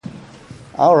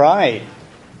All right.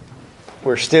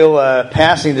 We're still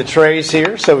passing the trays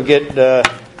here, so we get that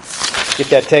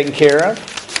taken care of.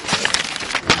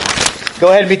 Go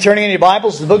ahead and be turning in your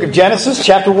Bibles to the book of Genesis,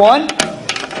 chapter 1.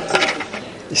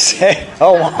 You say,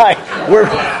 oh my,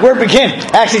 we're beginning.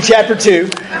 Actually, chapter 2.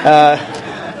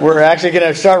 We're actually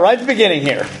going to start right at the beginning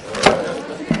here.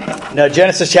 No,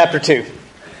 Genesis chapter 2.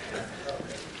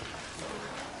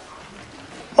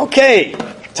 Okay,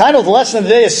 title of the lesson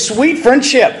today is Sweet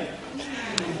Friendship.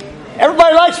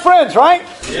 Everybody likes friends, right?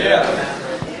 Yeah.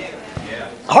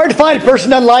 Hard to find a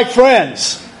person that doesn't like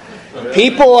friends.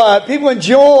 People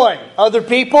enjoy other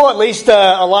people, at least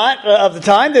a lot of the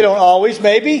time. They don't always,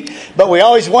 maybe. But we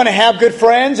always want to have good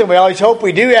friends, and we always hope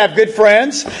we do have good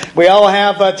friends. We all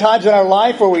have times in our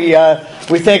life where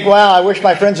we think, wow, I wish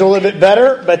my friends were a little bit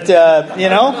better. But,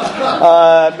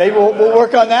 maybe we'll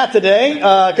work on that today,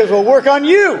 because we'll work on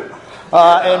you.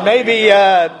 And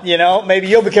maybe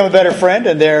you'll become a better friend,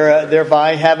 and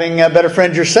thereby having a better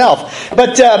friend yourself.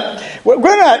 But we're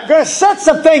going to set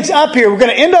some things up here. We're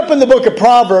going to end up in the book of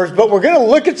Proverbs, but we're going to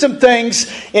look at some things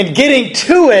in getting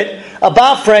to it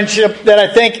about friendship that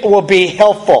I think will be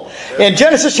helpful. In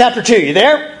Genesis chapter 2, you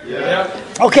there? Yeah.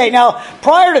 Okay, now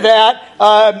prior to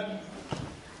that,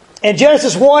 in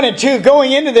Genesis 1 and 2,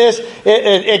 going into this,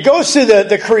 it goes through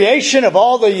the creation of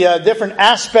all the different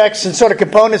aspects and sort of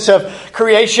components of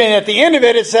creation. At the end of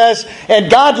it, it says,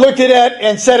 and God looked at it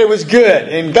and said it was good.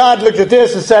 And God looked at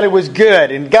this and said it was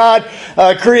good. And God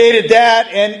created that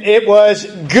and it was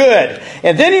good.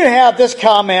 And then you have this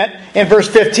comment in verse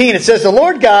 15. It says, the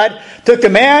Lord God took the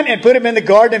man and put him in the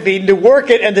Garden of Eden to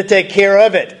work it and to take care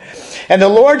of it. And the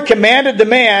Lord commanded the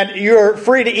man, you are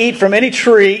free to eat from any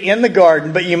tree in the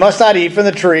garden, but you must not eat from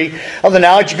the tree of the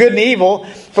knowledge of good and evil,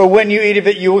 for when you eat of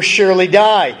it, you will surely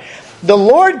die. The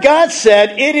Lord God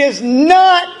said, it is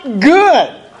not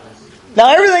good.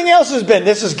 Now everything else has been,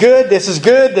 this is good, this is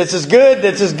good, this is good,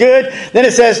 this is good. Then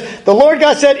it says, the Lord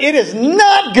God said, it is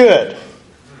not good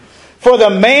for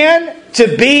the man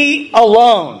to be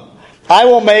alone. I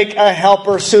will make a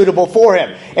helper suitable for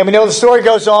him. And we know the story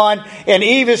goes on, and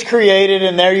Eve is created,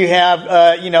 and there you have,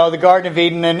 the Garden of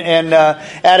Eden and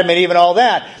Adam and Eve and all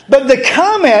that. But the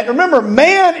comment, remember,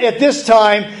 man at this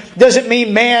time doesn't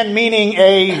mean man meaning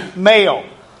a male.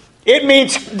 It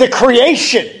means the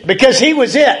creation, because he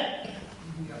was it.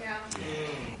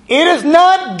 It is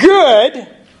not good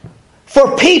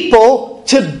for people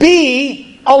to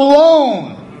be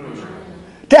alone,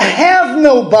 to have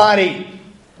nobody.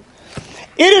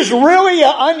 It is really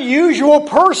an unusual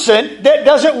person that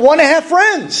doesn't want to have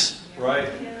friends. Right.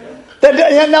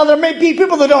 Now, there may be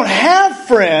people that don't have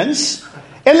friends,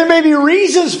 and there may be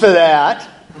reasons for that.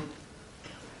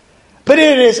 But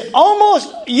it is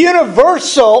almost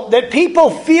universal that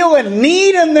people feel a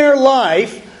need in their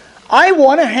life. I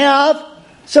want to have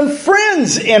some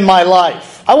friends in my life.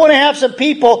 I want to have some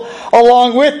people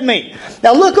along with me.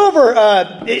 Now look over,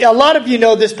 a lot of you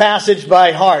know this passage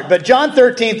by heart, but John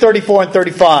 13, 34 and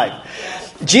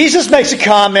 35. Jesus makes a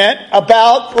comment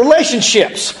about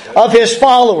relationships of His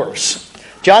followers.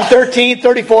 John 13,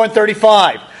 34 and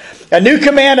 35. A new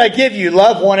command I give you,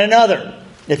 love one another.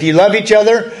 If you love each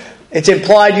other, it's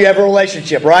implied you have a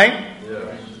relationship, right?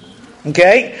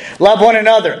 Okay? Love one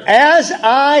another. As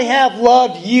I have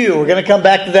loved you. We're going to come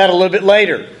back to that a little bit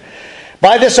later.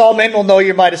 By this all men will know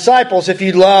you're my disciples if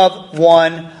you love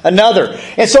one another.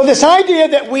 And so this idea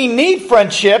that we need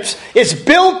friendships is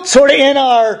built sort of in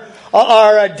our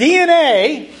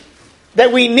DNA,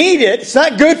 that we need it. It's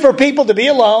not good for people to be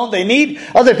alone. They need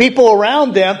other people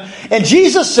around them. And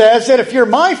Jesus says that if you're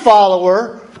my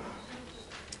follower,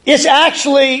 it's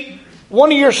actually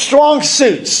one of your strong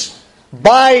suits.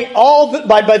 By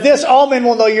this, all men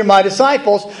will know you're my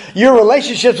disciples. Your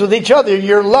relationships with each other,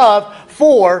 your love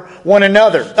for one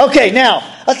another. Okay, now,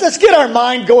 let's get our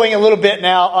mind going a little bit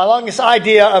now along this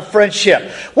idea of friendship.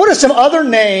 What are some other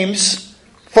names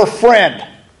for friend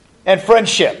and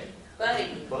friendship? Buddy.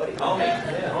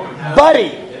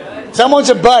 Buddy. Someone's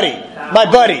a buddy. My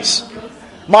buddies.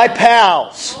 My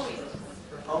pals.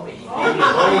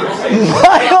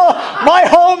 My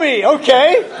homie.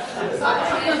 Okay.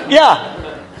 Yeah.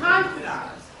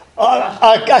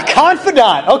 A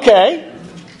confidant. Okay.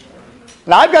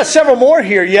 Now, I've got several more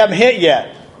here you haven't hit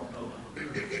yet.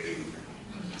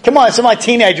 Come on, some of my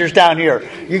teenagers down here.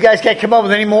 You guys can't come up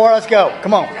with any more? Let's go.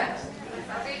 Come on.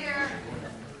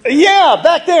 Yeah,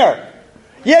 back there.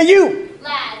 Yeah, you.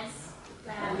 Lads.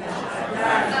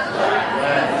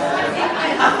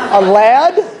 A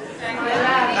lad?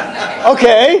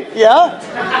 Okay, yeah.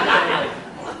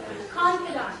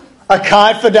 Confidant. A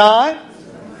confidant?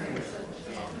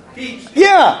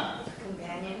 Yeah.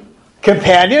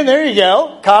 Companion, there you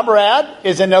go. Comrade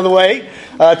is another way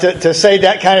to say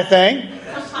that kind of thing.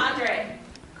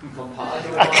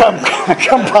 Compadre.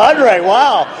 Compadre,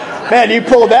 wow. Man, you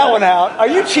pulled that one out. Are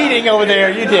you cheating over there?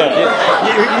 You did.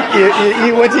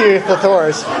 You went to your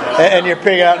thesaurus and you're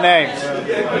picking out names.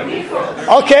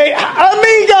 Okay,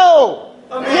 amigo.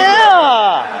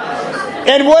 Yeah.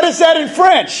 And what is that in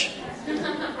French?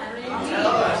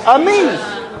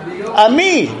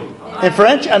 Ami. In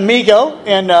French, amigo.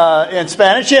 In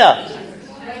Spanish, yeah.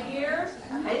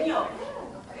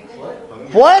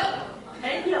 What?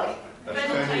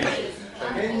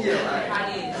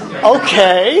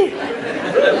 Okay.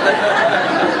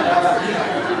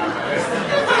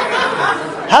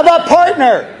 How about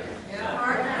partner?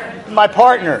 My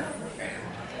partner.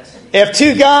 If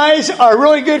two guys are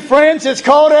really good friends, it's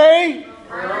called a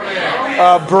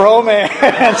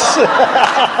bromance.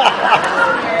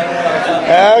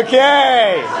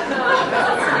 Okay.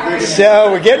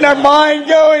 So we're getting our mind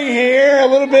going here a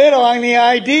little bit along the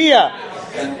idea.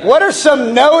 What are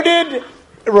some noted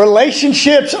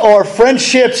relationships or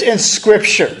friendships in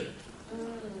Scripture?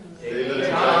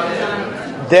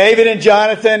 David and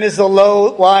Jonathan is the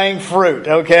low-lying fruit,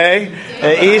 okay?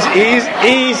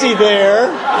 Easy there.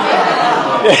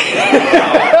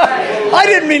 I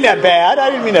didn't mean that bad.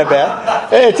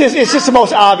 It's just the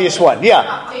most obvious one.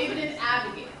 Yeah. David and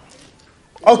Abigail.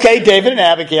 Okay, David and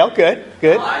Abigail. Good.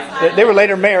 They were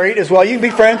later married as well. You can be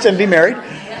friends and be married.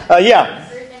 Yeah.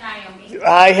 Ruth and Naomi.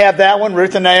 I have that one,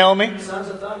 Ruth and Naomi. Sons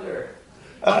of Thunder.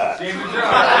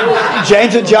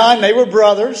 James and John, they were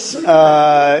brothers.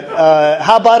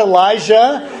 How about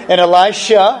Elijah and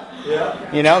Elisha?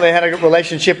 Yeah. You know, they had a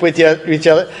relationship with each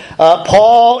other.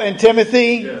 Paul and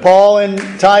Timothy, Paul and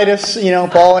Titus, you know,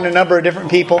 Paul and a number of different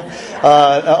people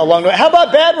along the way. How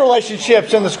about bad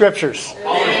relationships in the Scriptures? Cain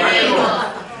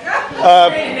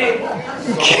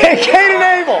and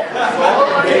Abel.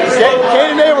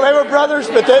 Cain and Abel, they were brothers,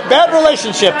 but bad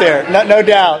relationship there, no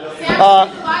doubt.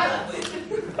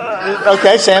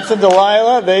 Okay, Samson,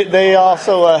 Delilah, they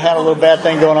also had a little bad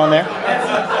thing going on there.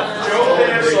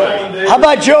 How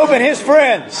about Job and his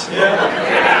friends?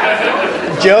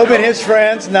 Job and his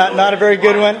friends, not a very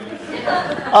good one.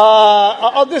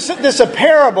 This is a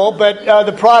parable, but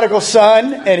the prodigal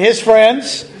son and his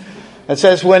friends. It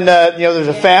says when there's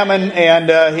a famine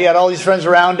and he had all these friends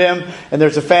around him, and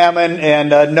there's a famine and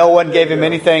no one gave him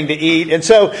anything to eat, and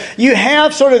so you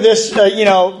have sort of this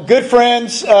good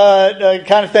friends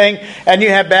kind of thing, and you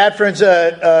have bad friends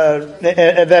that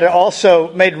are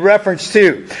also made reference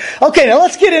to. Okay, now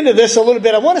let's get into this a little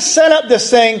bit. I want to set up this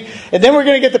thing, and then we're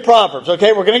going to get the Proverbs.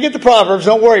 Okay, we're going to get the Proverbs.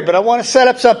 Don't worry, but I want to set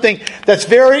up something that's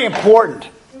very important.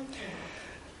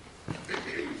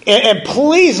 And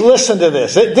please listen to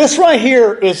this. This right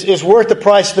here is worth the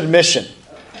price of admission.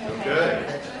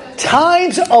 Okay.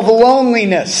 Times of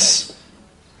loneliness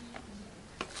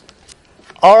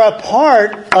are a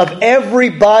part of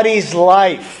everybody's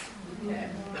life.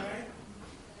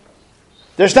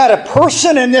 There's not a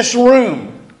person in this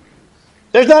room,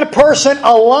 there's not a person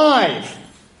alive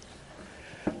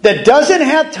that doesn't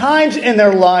have times in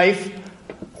their life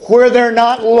where they're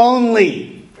not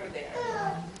lonely.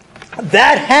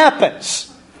 That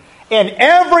happens in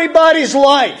everybody's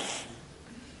life.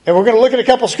 And we're going to look at a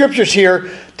couple scriptures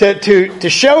here to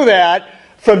show that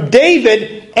from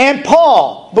David and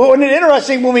Paul. But wasn't it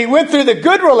interesting when we went through the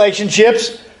good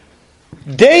relationships,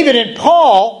 David and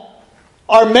Paul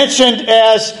are mentioned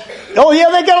as, oh yeah,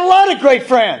 they got a lot of great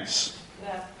friends.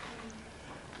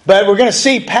 But we're going to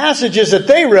see passages that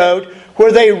they wrote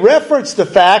where they reference the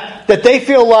fact that they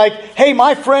feel like, hey,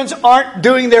 my friends aren't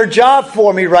doing their job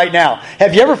for me right now.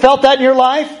 Have you ever felt that in your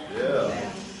life? Yeah.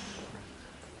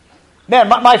 Man,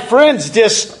 my friends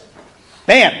just,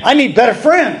 I need better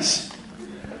friends.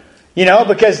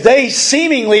 Because they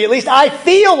seemingly, at least I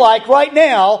feel like right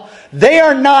now, they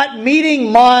are not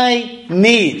meeting my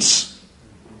needs.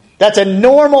 That's a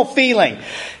normal feeling.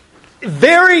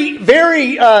 Very,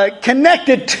 very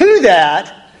connected to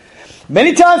that.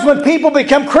 Many times when people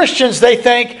become Christians, they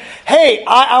think, hey,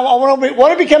 I want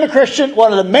to become a Christian.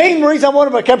 One of the main reasons I want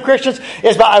to become Christians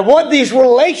is that I want these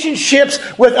relationships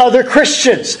with other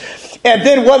Christians. And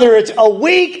then whether it's a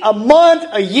week, a month,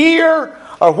 a year,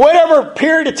 or whatever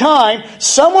period of time,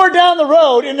 somewhere down the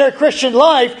road in their Christian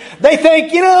life, they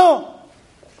think,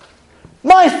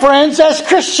 my friends as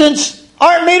Christians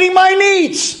aren't meeting my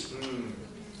needs.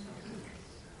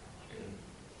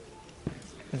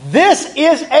 This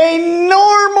is a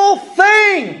normal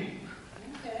thing.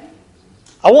 Okay.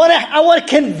 I want to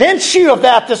convince you of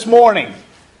that this morning.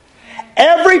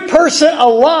 Every person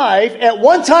alive at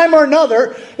one time or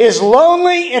another is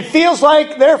lonely and feels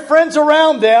like their friends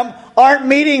around them aren't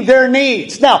meeting their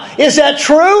needs. Now, is that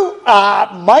true?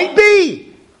 Might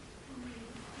be.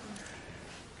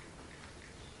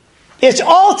 It's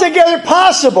altogether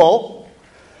possible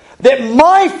that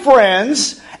my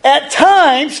friends at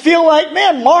times feel like,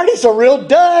 man, Marty's a real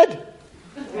dud.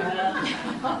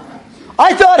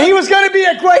 I thought he was going to be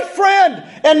a great friend,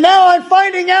 and now I'm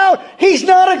finding out he's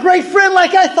not a great friend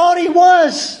like I thought he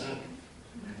was.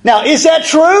 Now, is that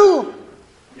true?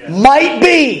 Yes. Might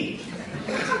be.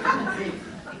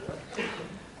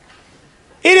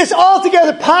 It is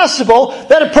altogether possible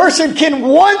that a person can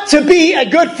want to be a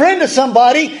good friend to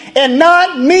somebody and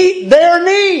not meet their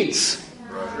needs.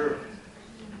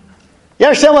 You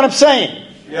understand what I'm saying?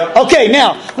 Yep. Okay,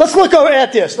 now, let's look over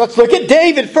at this. Let's look at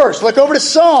David first. Look over to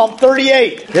Psalm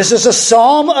 38. This is a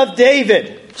Psalm of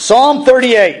David. Psalm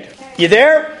 38. You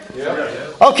there?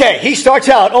 Yep. Okay, he starts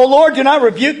out, "Oh Lord, do not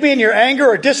rebuke me in your anger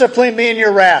or discipline me in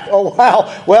your wrath." Oh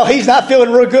wow. Well, he's not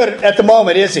feeling real good at the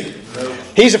moment, is he? No.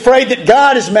 He's afraid that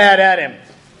God is mad at him.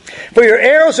 "For your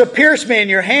arrows have pierced me and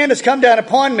your hand has come down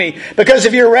upon me. Because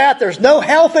of your wrath, there's no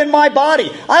health in my body.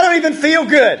 I don't even feel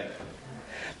good.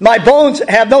 My bones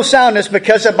have no soundness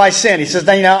because of my sin." He says,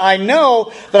 now I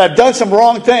know that I've done some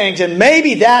wrong things, and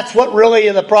maybe that's what really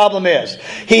the problem is.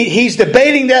 He's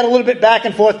debating that a little bit back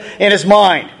and forth in his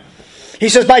mind. He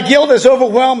says, "My guilt has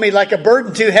overwhelmed me like a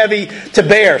burden too heavy to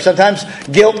bear." Sometimes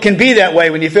guilt can be that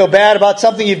way when you feel bad about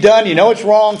something you've done, you know it's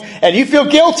wrong, and you feel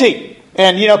guilty.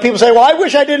 And, people say, "Well, I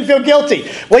wish I didn't feel guilty."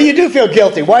 Well, you do feel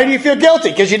guilty. Why do you feel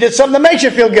guilty? Because you did something that makes you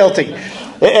feel guilty.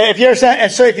 If you understand,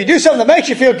 and so if you do something that makes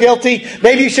you feel guilty,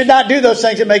 maybe you should not do those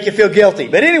things that make you feel guilty.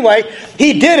 But anyway,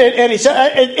 he did it, and he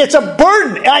said, "It's a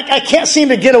burden. I can't seem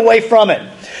to get away from it.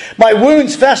 My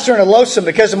wounds fester and are loathsome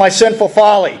because of my sinful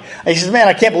folly." And he says, "Man,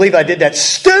 I can't believe I did that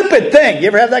stupid thing." You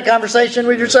ever have that conversation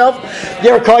with yourself?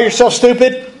 You ever call yourself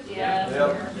stupid? Yeah.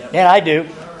 Yeah, I do.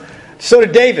 So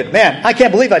did David. "Man, I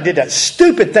can't believe I did that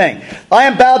stupid thing. I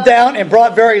am bowed down and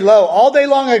brought very low. All day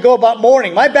long I go about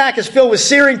mourning. My back is filled with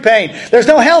searing pain. There's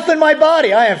no health in my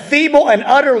body. I am feeble and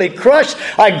utterly crushed.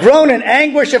 I groan in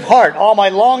anguish of heart. All my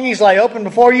longings lie open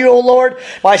before you, O Lord.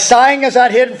 My sighing is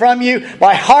not hidden from you.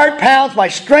 My heart pounds. My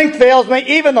strength fails me.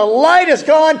 Even the light is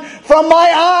gone from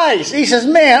my eyes." He says,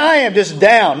 "Man, I am just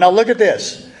down." Now look at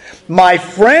this. "My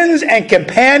friends and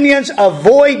companions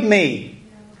avoid me."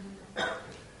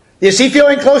 Is he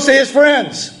feeling close to his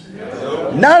friends? No.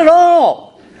 Not at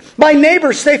all. "My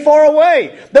neighbors stay far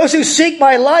away. Those who seek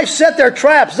my life set their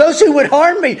traps. Those who would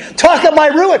harm me talk of my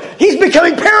ruin." He's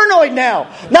becoming paranoid now.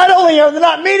 Not only are they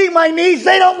not meeting my needs,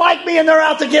 they don't like me and they're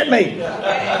out to get me.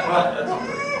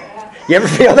 You ever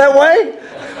feel that way?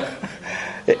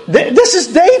 This is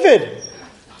David.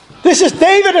 This is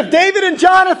David of David and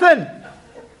Jonathan.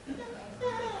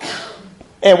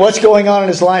 And what's going on in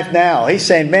his life now? He's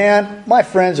saying, "Man, my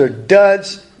friends are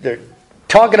duds. They're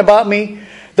talking about me.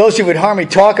 Those who would harm me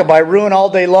talk of my ruin all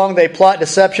day long. They plot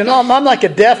deception. I'm like a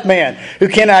deaf man who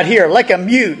cannot hear, like a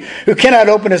mute who cannot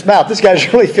open his mouth." This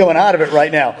guy's really feeling out of it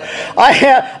right now. I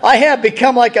have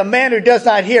become like a man who does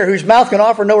not hear, whose mouth can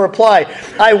offer no reply.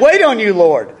 I wait on you,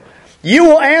 Lord. You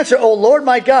will answer, O Lord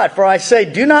my God, for I say,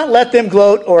 do not let them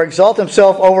gloat or exalt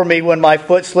themselves over me when my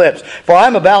foot slips. For I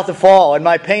am about to fall, and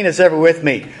my pain is ever with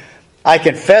me. I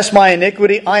confess my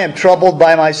iniquity. I am troubled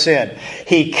by my sin.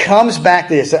 He comes back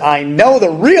to this. I know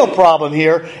the real problem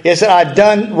here is that I've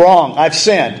done wrong. I've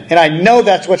sinned. And I know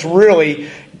that's what's really,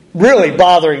 really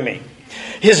bothering me.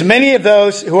 Many of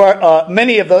those who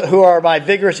are my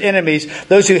vigorous enemies,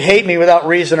 those who hate me without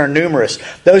reason, are numerous.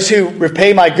 Those who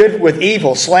repay my good with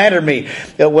evil slander me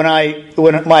when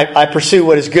I pursue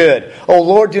what is good. O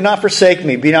Lord, do not forsake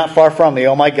me. Be not far from me,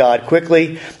 O my God.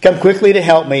 Come quickly to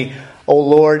help me, O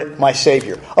Lord, my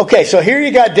Savior. Okay, so here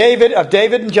you got David of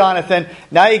David and Jonathan.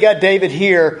 Now you got David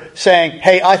here saying,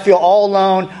 "Hey, I feel all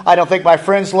alone. I don't think my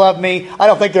friends love me. I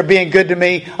don't think they're being good to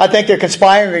me. I think they're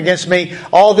conspiring against me."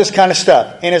 All this kind of stuff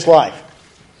in his life.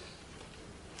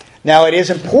 Now it is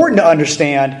important to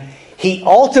understand, he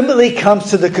ultimately comes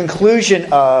to the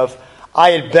conclusion of, I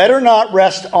had better not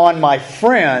rest on my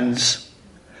friends,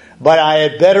 but I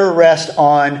had better rest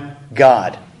on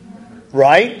God.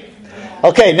 Right?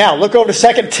 Okay, now look over to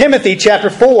 2 Timothy chapter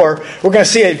 4. We're going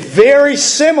to see a very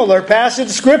similar passage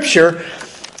of Scripture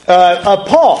of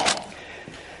Paul.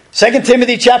 2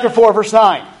 Timothy chapter 4, verse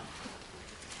 9.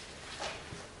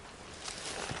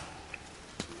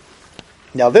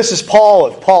 Now this is Paul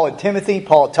and Timothy,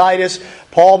 Paul and Titus,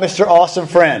 Paul, Mr. Awesome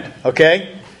Friend. Okay?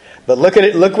 But look at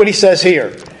it. Look what he says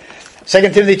here. 2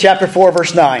 Timothy chapter 4,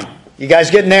 verse 9. You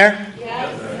guys getting there? Yes.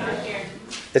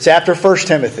 It's after 1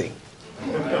 Timothy.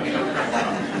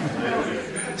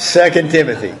 2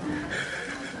 Timothy.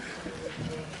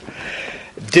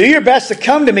 Do your best to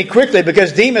come to me quickly,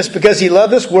 because Demas, because he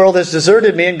loved this world, has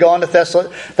deserted me and gone to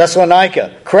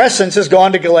Thessalonica. Crescens has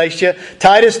gone to Galatia.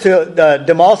 Titus to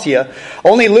Dalmatia.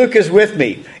 Only Luke is with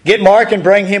me. Get Mark and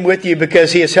bring him with you,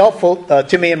 because he is helpful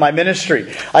to me in my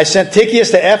ministry. I sent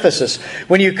Tychicus to Ephesus.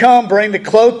 When you come, bring the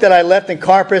cloak that I left with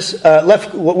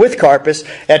Carpus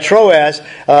at Troas,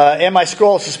 and my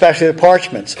scrolls, especially the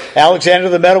parchments. Alexander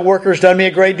the metalworker has done me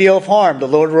a great deal of harm. The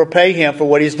Lord will repay him for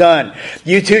what he's done.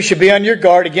 You too should be on your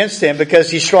guard against him, because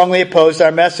he strongly opposed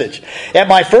our message. At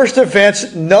my first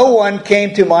offense, no one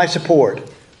came to my support.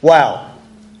 Wow.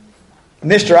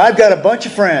 Mister, I've got a bunch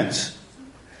of friends.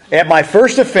 At my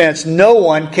first offense, no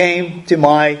one came to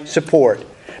my support,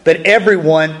 but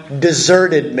everyone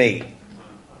deserted me.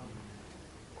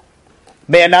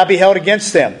 May I not be held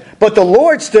against them. But the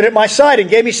Lord stood at my side and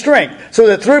gave me strength, so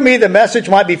that through me the message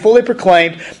might be fully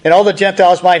proclaimed, and all the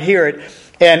Gentiles might hear it.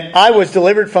 And I was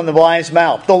delivered from the lion's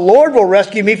mouth. The Lord will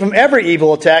rescue me from every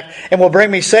evil attack, and will bring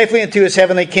me safely into His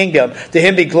heavenly kingdom. To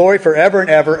Him be glory forever and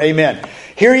ever. Amen.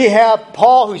 Here you have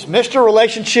Paul, who's Mr.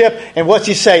 Relationship, and what's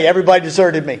he say? Everybody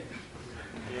deserted me.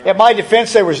 At my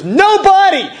defense, there was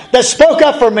nobody that spoke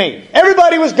up for me.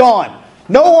 Everybody was gone.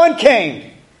 No one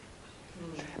came.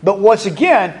 But once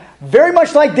again, very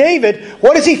much like David,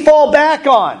 what does he fall back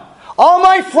on? All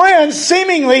my friends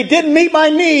seemingly didn't meet my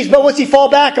needs, but what's he fall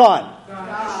back on?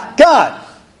 God.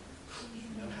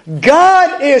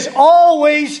 God is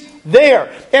always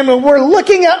there. And when we're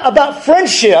looking at about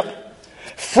friendship,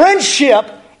 friendship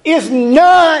is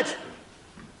not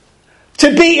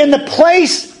to be in the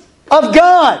place of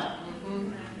God.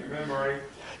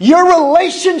 Your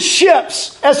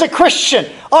relationships as a Christian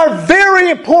are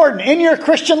very important in your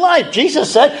Christian life.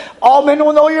 Jesus said, all men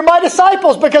will know you're my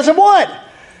disciples because of what?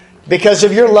 Because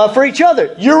of your love for each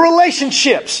other. Your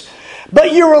relationships.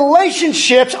 But your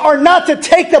relationships are not to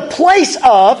take the place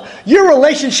of your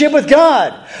relationship with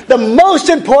God. The most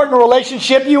important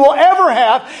relationship you will ever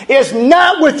have is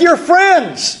not with your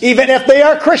friends, even if they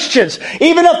are Christians,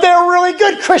 even if they're really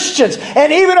good Christians,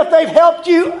 and even if they've helped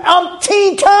you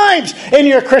umpteen times in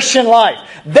your Christian life.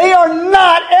 They are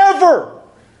not ever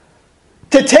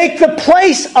to take the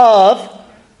place of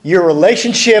your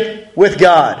relationship with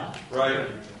God. Right.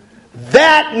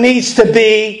 That needs to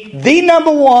be the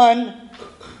number one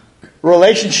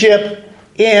relationship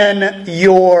in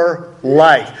your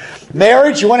life.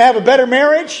 Marriage, you want to have a better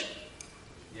marriage?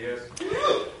 Yes.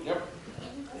 Yep.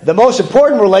 The most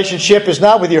important relationship is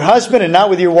not with your husband and not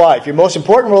with your wife. Your most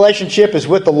important relationship is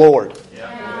with the Lord.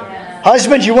 Yeah.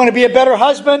 Husbands, you want to be a better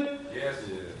husband? Yes.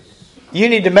 You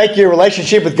need to make your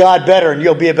relationship with God better, and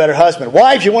you'll be a better husband.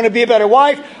 Wives, you want to be a better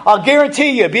wife? I'll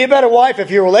guarantee you, be a better wife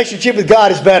if your relationship with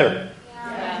God is better.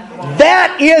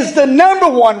 That is the number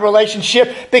one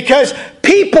relationship, because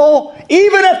people,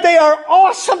 even if they are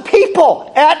awesome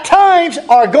people, at times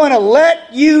are going to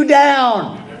let you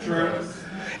down. True.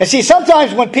 And see,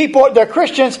 sometimes when people, they're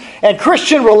Christians, and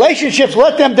Christian relationships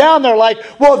let them down, they're like,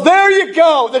 well, there you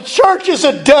go. The church is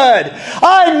a dud.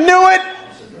 I knew it.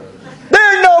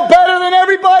 They're no better than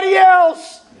everybody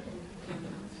else.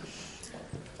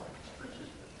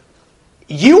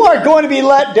 You are going to be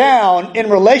let down in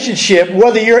relationship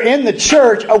whether you're in the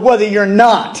church or whether you're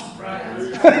not.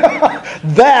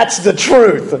 That's the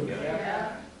truth.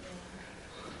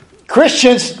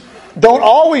 Christians don't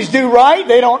always do right.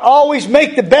 They don't always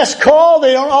make the best call.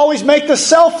 They don't always make the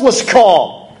selfless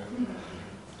call.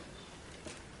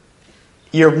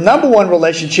 Your number one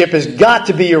relationship has got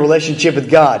to be your relationship with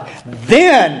God.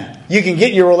 Then you can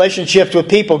get your relationships with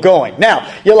people going. Now,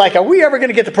 you're like, are we ever going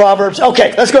to get to Proverbs?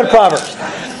 Okay, let's go to Proverbs.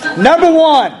 Number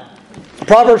one,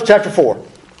 Proverbs chapter 4.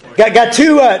 Got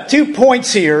two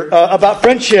points here about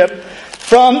friendship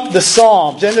from the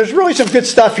Psalms. And there's really some good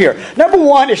stuff here. Number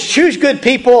one is choose good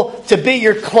people to be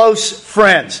your close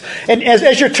friends. And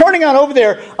as you're turning on over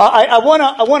there, I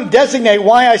want to designate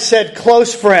why I said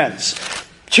close friends.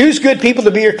 Choose good people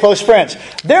to be your close friends.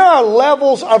 There are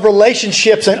levels of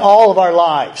relationships in all of our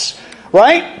lives,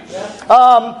 right?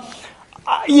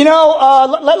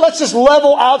 Let's just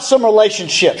level out some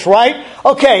relationships, right?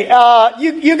 Okay,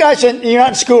 you guys, you're not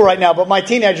in school right now, but my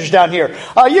teenagers down here,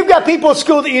 you've got people at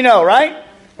school that you know, right?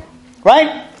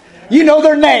 Right? You know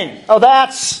their name. Oh,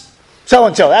 that's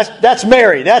so-and-so. That's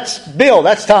Mary. That's Bill.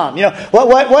 That's Tom. You know,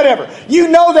 whatever. You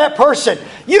know that person.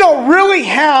 You don't really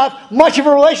have much of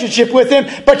a relationship with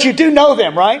them, but you do know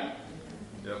them, right?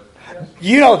 Yep.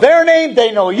 You know their name.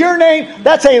 They know your name.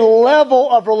 That's a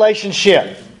level of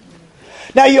relationship.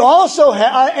 Now you also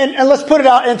have, and let's put it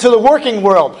out into the working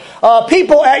world.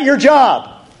 People at your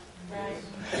job.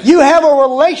 You have a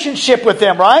relationship with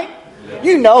them, right?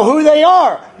 You know who they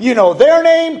are. You know their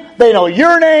name. They know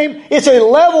your name. It's a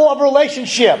level of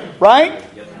relationship, right?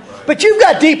 But you've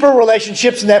got deeper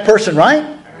relationships than that person,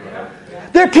 right?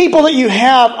 There are people that you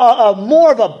have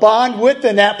more of a bond with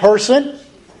than that person.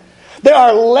 There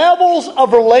are levels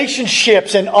of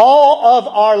relationships in all of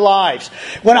our lives.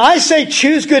 When I say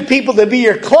choose good people to be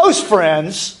your close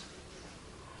friends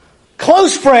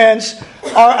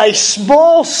are a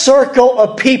small circle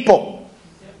of people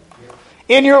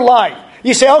in your life.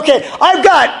 You say, okay, I've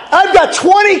got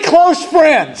 20 close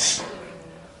friends.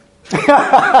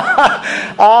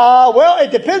 Well,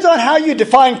 it depends on how you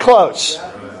define close.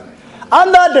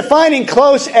 I'm not defining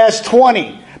close as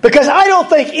 20 because I don't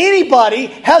think anybody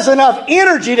has enough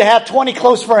energy to have 20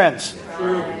 close friends.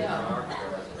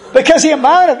 Because the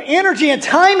amount of energy and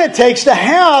time it takes to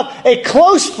have a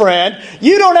close friend,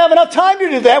 you don't have enough time to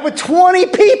do that with 20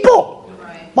 people.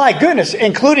 My goodness,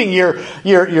 including your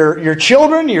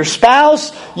children, your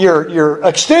spouse, your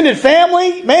extended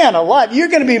family. Man alive,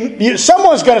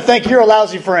 someone's going to think you're a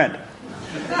lousy friend.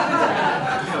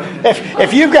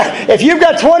 If you've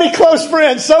got 20 close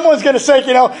friends, someone's going to say,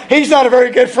 he's not a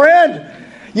very good friend.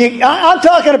 I'm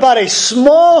talking about a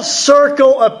small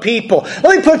circle of people.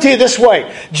 Let me put it to you this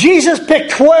way. Jesus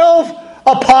picked 12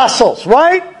 apostles,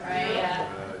 right? Right.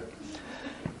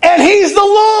 And He's the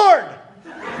Lord.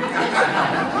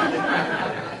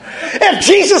 If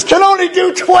Jesus can only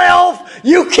do 12,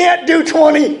 you can't do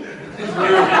 20.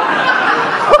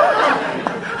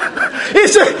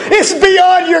 It's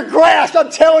beyond your grasp. I'm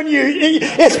telling you.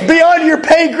 It's beyond your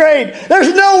pay grade.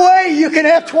 There's no way you can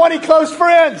have 20 close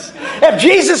friends. If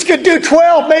Jesus could do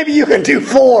 12, maybe you can do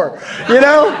 4. Maybe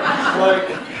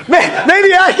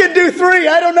I can do 3.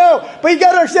 I don't know. But you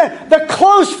got to understand, the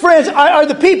close friends are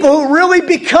the people who really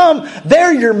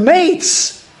they're your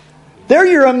mates. They're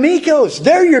your amigos.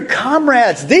 They're your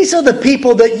comrades. These are the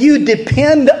people that you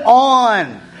depend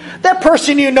on. That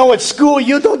person you know at school,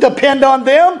 you don't depend on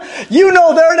them. You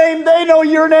know their name, they know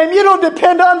your name. You don't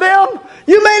depend on them.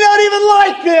 You may not even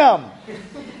like them.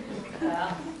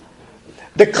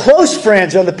 The close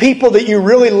friends are the people that you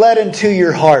really let into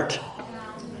your heart.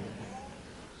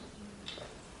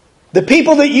 The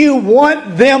people that you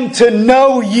want them to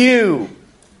know you.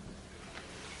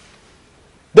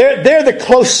 They're the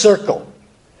close circle.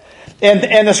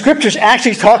 And the scriptures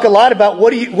actually talk a lot about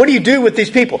what do you do with these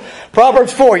people.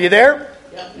 Proverbs 4, you there?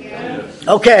 Yep.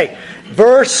 Okay,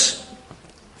 verse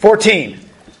 14.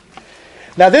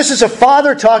 Now this is a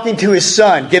father talking to his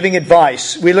son, giving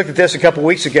advice. We looked at this a couple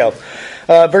weeks ago.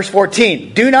 Verse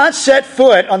 14. Do not set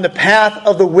foot on the path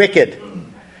of the wicked,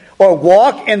 or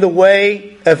walk in the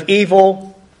way of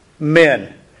evil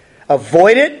men.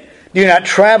 Avoid it. Do not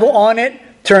travel on it.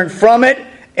 Turn from it,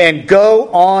 and go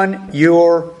on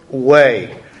your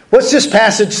way. What's this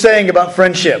passage saying about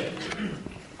friendship?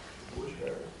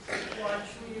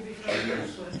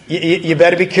 You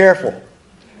better be careful.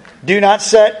 Do not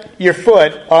set your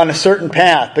foot on a certain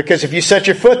path, because if you set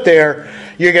your foot there,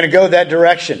 you're going to go that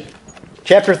direction.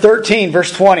 Chapter 13,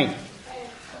 verse 20.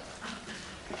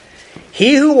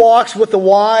 He who walks with the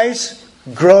wise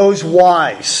grows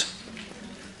wise,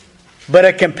 but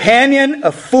a companion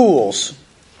of fools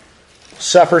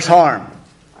suffers harm.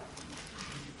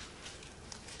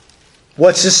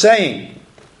 What's this saying?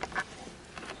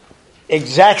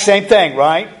 Exact same thing,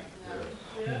 right?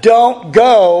 Don't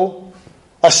go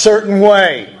a certain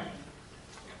way.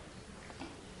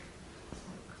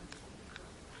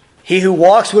 He who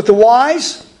walks with the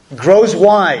wise grows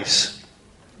wise,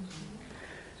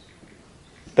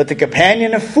 but the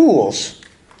companion of fools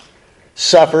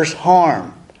suffers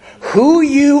harm. Who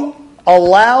you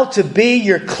allow to be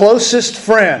your closest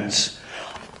friends,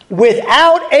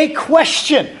 without a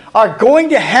question, are going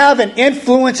to have an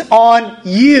influence on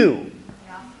you.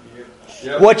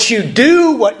 Yep. What you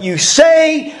do, what you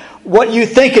say, what you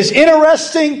think is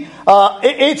interesting,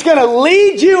 it's going to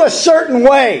lead you a certain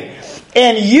way.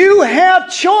 And you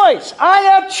have choice. I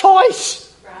have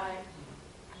choice.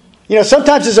 Right.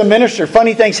 Sometimes as a minister,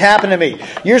 funny things happen to me.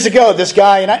 Years ago, this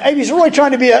guy, and he was really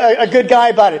trying to be a good guy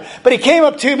about it, but he came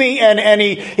up to me and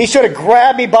he sort of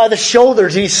grabbed me by the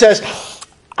shoulders and he says,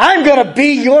 I'm going to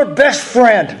be your best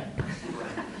friend.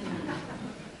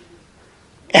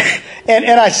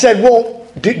 And I said, well,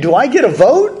 do I get a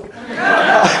vote?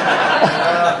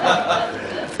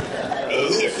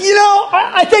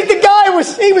 I think the guy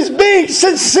was being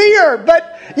sincere,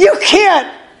 but you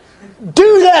can't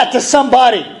do that to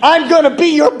somebody. I'm going to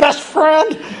be your best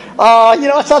friend.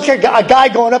 It's like a guy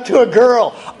going up to a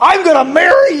girl. I'm going to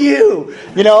marry you.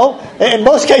 In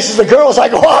most cases, the girl's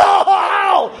like,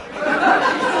 wow.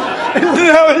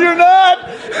 No, you're not.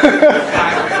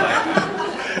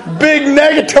 big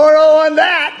negatoro on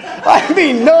that. I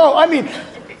mean, no. I mean,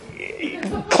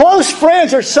 close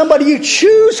friends are somebody you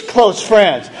choose close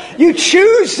friends. You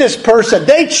choose this person.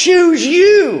 They choose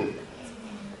you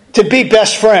to be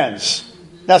best friends.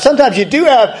 Now, sometimes you do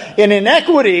have an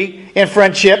inequity in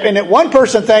friendship, and that one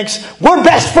person thinks, we're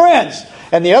best friends.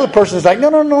 And the other person is like, no,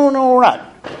 we're not.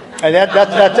 And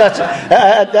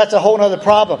that's a whole other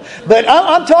problem. But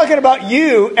I'm talking about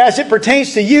you as it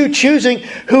pertains to you choosing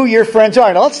who your friends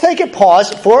are. Now, let's take a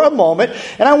pause for a moment,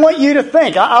 and I want you to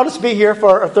think. I'll just be here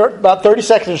for about 30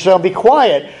 seconds or so and be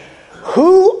quiet.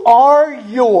 Who are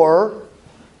your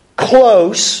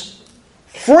close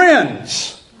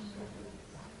friends?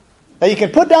 Now, you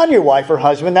can put down your wife or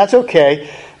husband. That's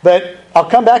okay. But I'll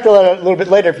come back to that a little bit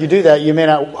later. If you do that, you may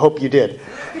not hope you did.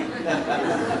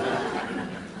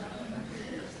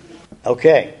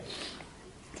 Okay.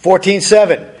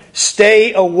 14:7.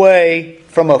 Stay away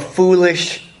from a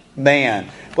foolish man.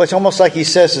 Well, it's almost like he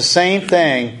says the same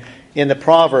thing in the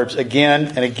Proverbs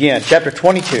again and again. Chapter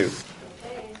 22,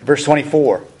 verse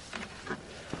 24.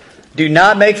 Do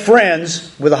not make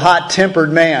friends with a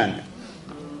hot-tempered man.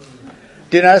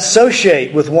 Do not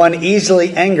associate with one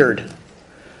easily angered,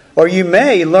 or you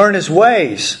may learn his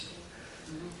ways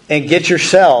and get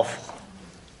yourself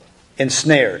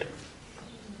ensnared.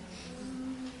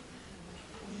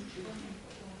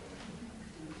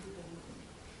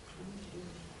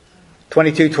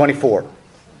 (22, 24).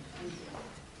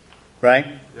 Right?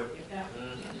 Yep.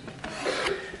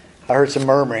 I heard some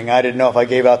murmuring. I didn't know if I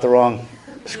gave out the wrong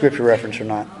scripture reference or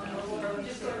not.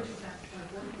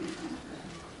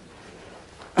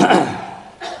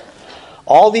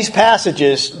 All these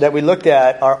passages that we looked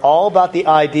at are all about the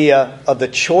idea of the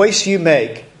choice you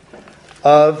make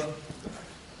of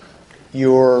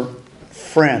your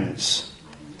friends.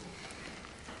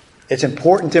 It's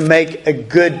important to make a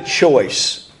good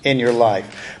choice in your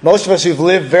life. Most of us who've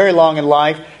lived very long in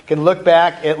life can look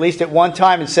back at least at one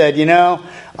time and said,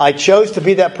 I chose to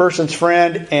be that person's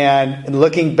friend, and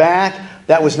looking back,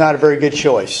 that was not a very good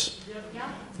choice.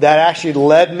 That actually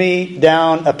led me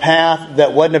down a path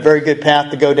that wasn't a very good path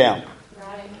to go down.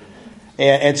 Right.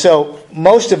 And so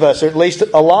most of us, or at least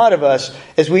a lot of us,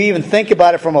 as we even think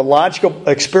about it from a logical,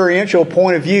 experiential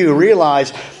point of view,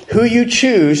 realize who you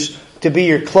choose to be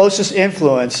your closest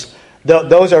influence.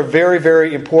 Those are very,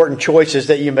 very important choices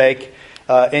that you make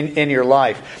in your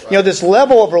life. This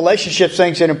level of relationship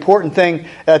thing is an important thing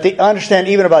to understand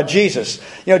even about Jesus.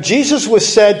 Jesus was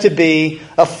said to be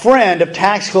a friend of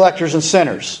tax collectors and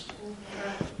sinners.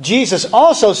 Jesus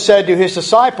also said to his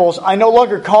disciples, I no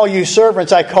longer call you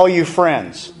servants, I call you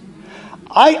friends.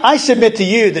 I submit to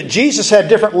you that Jesus had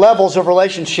different levels of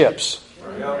relationships.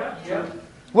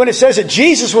 When it says that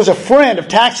Jesus was a friend of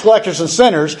tax collectors and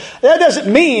sinners, that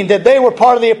doesn't mean that they were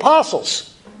part of the apostles.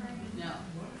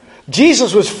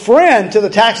 Jesus was friend to the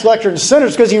tax collectors and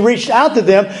sinners because he reached out to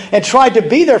them and tried to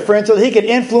be their friend so that he could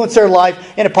influence their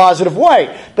life in a positive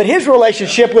way. But his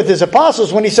relationship with his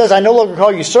apostles, when he says, I no longer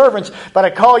call you servants, but I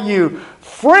call you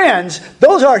friends,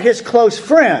 those are his close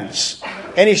friends.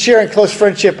 And he's sharing close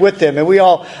friendship with them. And we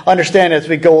all understand as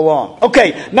we go along.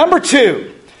 Okay, number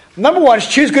 2. Number 1 is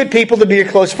choose good people to be your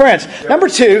close friends. Yep. Number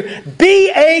 2,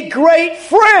 be a great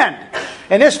friend.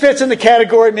 And this fits in the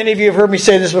category, many of you have heard me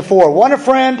say this before. Want a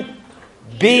friend?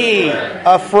 Be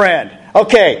a friend.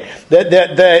 Okay,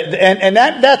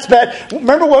 that's bad.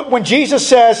 Remember when Jesus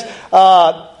says,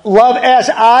 love as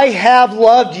I have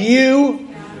loved you?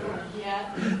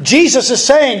 Jesus is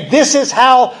saying, this is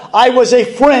how I was a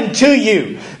friend to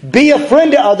you. Be a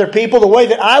friend to other people the way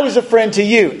that I was a friend to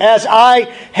you, as I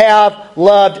have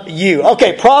loved you.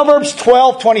 Okay, Proverbs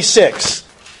 12:26.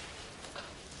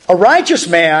 A righteous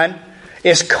man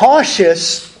is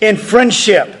cautious in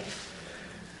friendship,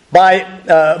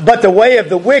 but the way of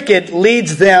the wicked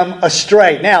leads them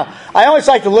astray. Now, I always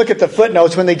like to look at the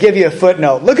footnotes when they give you a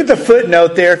footnote. Look at the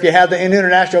footnote there if you have the New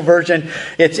International Version.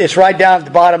 It's right down at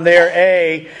the bottom there,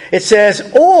 A. It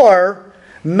says, or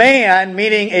man,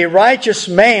 meaning a righteous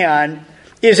man,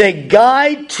 is a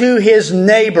guide to his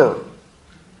neighbor.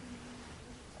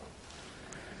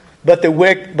 But the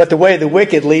way of the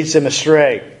wicked leads them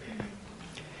astray.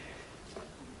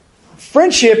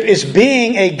 Friendship is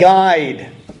being a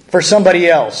guide for somebody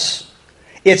else.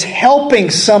 It's helping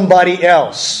somebody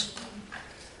else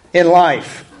in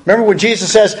life. Remember when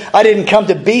Jesus says, I didn't come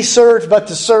to be served, but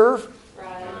to serve?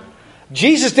 Right.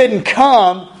 Jesus didn't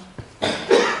come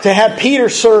to have Peter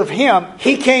serve him.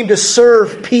 He came to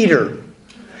serve Peter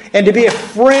and to be a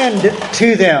friend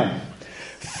to them.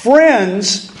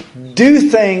 Friends do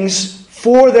things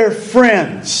for their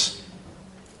friends.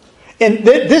 And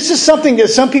this is something that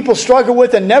some people struggle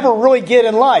with and never really get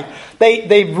in life.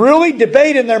 They really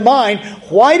debate in their mind,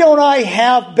 why don't I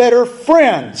have better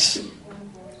friends?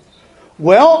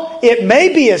 Well, it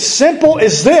may be as simple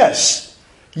as this.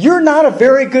 You're not a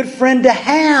very good friend to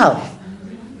have.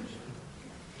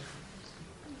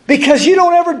 Because you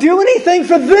don't ever do anything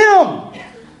for them.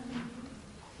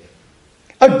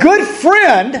 A good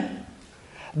friend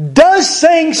does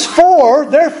things for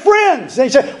their friends. They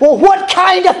say, well, what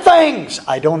kind of things?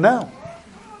 I don't know.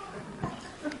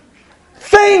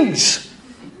 Things.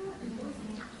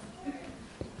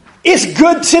 It's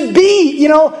good to be,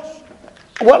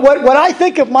 what I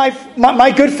think of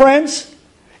my good friends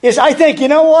is I think, you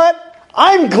know what?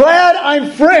 I'm glad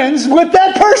I'm friends with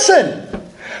that person.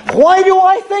 Why do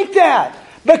I think that?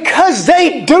 Because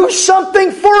they do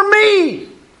something for me.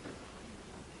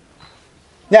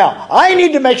 Now, I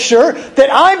need to make sure that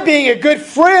I'm being a good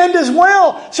friend as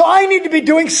well. So I need to be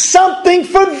doing something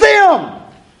for them.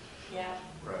 Yeah.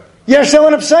 You understand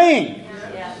what I'm saying?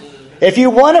 Yeah. If you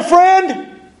want a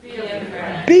friend, Be a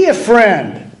friend. be a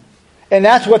friend. And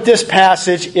that's what this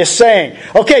passage is saying.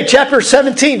 Okay, chapter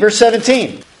 17, verse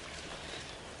 17.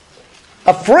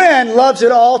 A friend loves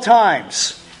at all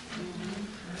times.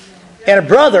 And a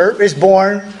brother is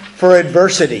born for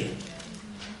adversity.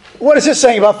 What is this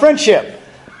saying about friendship?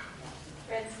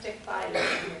 Friends stick by you when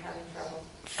you're having trouble.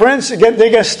 Friends, they're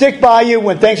going to stick by you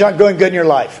when things aren't going good in your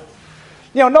life.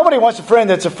 Nobody wants a friend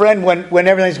that's a friend when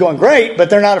everything's going great, but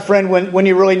they're not a friend when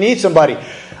you really need somebody.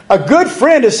 A good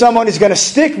friend is someone who's going to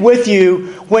stick with you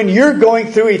when you're going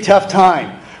through a tough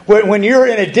time, when you're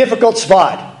in a difficult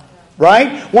spot.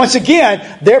 Right? Once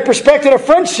again, their perspective of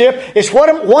friendship is,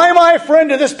 why am I a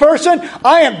friend to this person?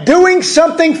 I am doing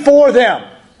something for them.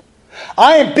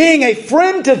 I am being a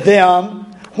friend to them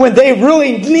when they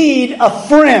really need a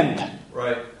friend.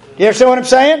 Right. You understand what I'm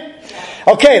saying?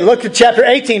 Okay, look at chapter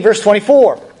 18, verse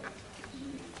 24.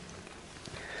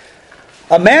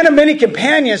 A man of many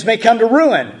companions may come to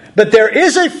ruin, but there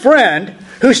is a friend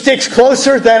who sticks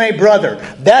closer than a brother.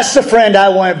 That's the friend I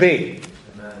want to be.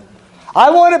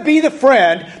 I want to be the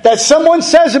friend that someone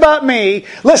says about me,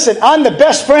 listen, I'm the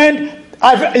best friend.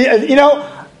 I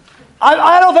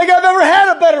don't think I've ever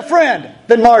had a better friend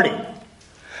than Marty.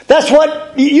 That's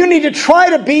what you need to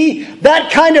try to be,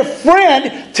 that kind of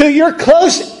friend to your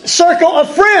close circle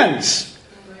of friends.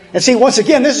 And see, once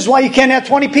again, this is why you can't have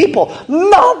 20 people.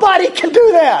 Nobody can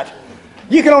do that.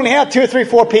 You can only have 2 or 3,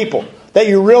 4 people that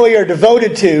you really are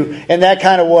devoted to in that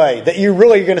kind of way. That you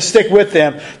really are going to stick with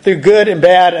them through good and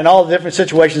bad and all the different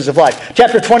situations of life.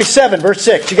 Chapter 27, verse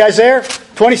 6. You guys there?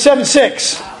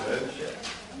 27:6.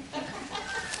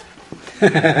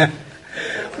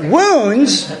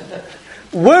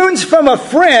 Wounds from a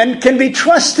friend can be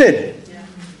trusted.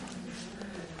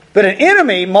 But an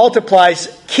enemy multiplies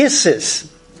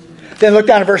kisses. Then look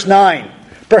down at verse 9.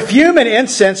 Perfume and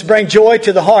incense bring joy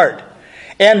to the heart,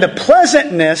 and the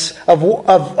pleasantness of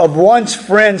one's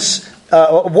friend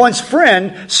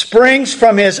springs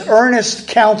from his earnest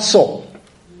counsel.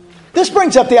 This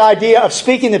brings up the idea of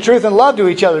speaking the truth and love to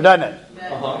each other, doesn't it?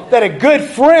 Uh-huh. That a good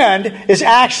friend is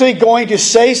actually going to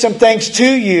say some things to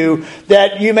you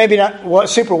that you maybe not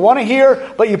super want to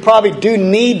hear, but you probably do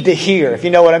need to hear, if you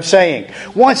know what I'm saying.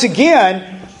 Once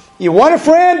again, you want a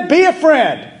friend? Be a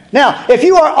friend. Now, if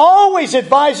you are always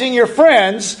advising your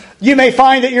friends, you may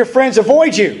find that your friends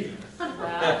avoid you.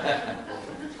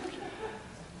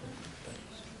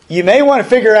 You may want to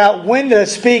figure out when to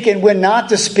speak and when not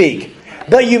to speak.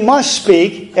 But you must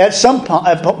speak at some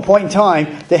point in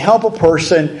time to help a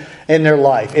person in their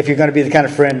life, if you're going to be the kind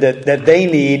of friend that they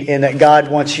need and that God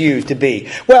wants you to be.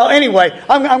 Well, anyway,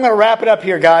 I'm going to wrap it up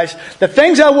here, guys. The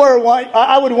things I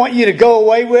would want you to go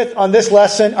away with on this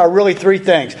lesson are really 3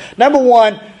 things. Number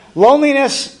 1,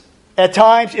 loneliness at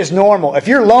times is normal. If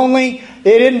you're lonely,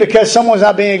 it isn't because someone's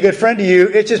not being a good friend to you.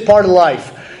 It's just part of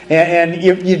life. And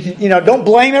you don't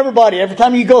blame everybody. Every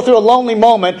time you go through a lonely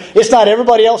moment, it's not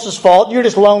everybody else's fault. You're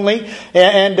just lonely,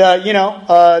 and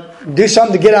do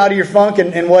something to get out of your funk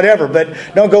and whatever. But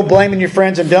don't go blaming your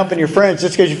friends and dumping your friends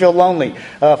just because you feel lonely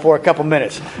for a couple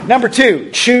minutes. Number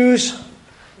 2, choose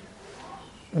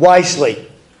wisely.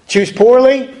 Choose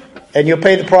poorly, and you'll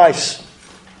pay the price.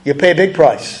 You'll pay a big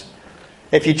price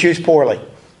if you choose poorly.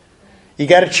 You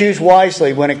got to choose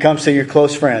wisely when it comes to your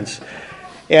close friends.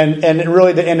 And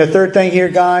really, the third thing here,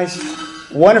 guys,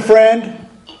 want a friend?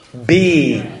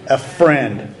 Be a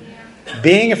friend.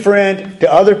 Being a friend to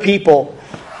other people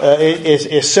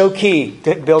is so key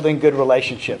to building good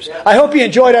relationships. I hope you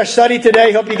enjoyed our study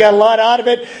today. Hope you got a lot out of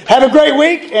it. Have a great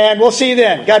week, and we'll see you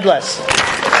then. God bless.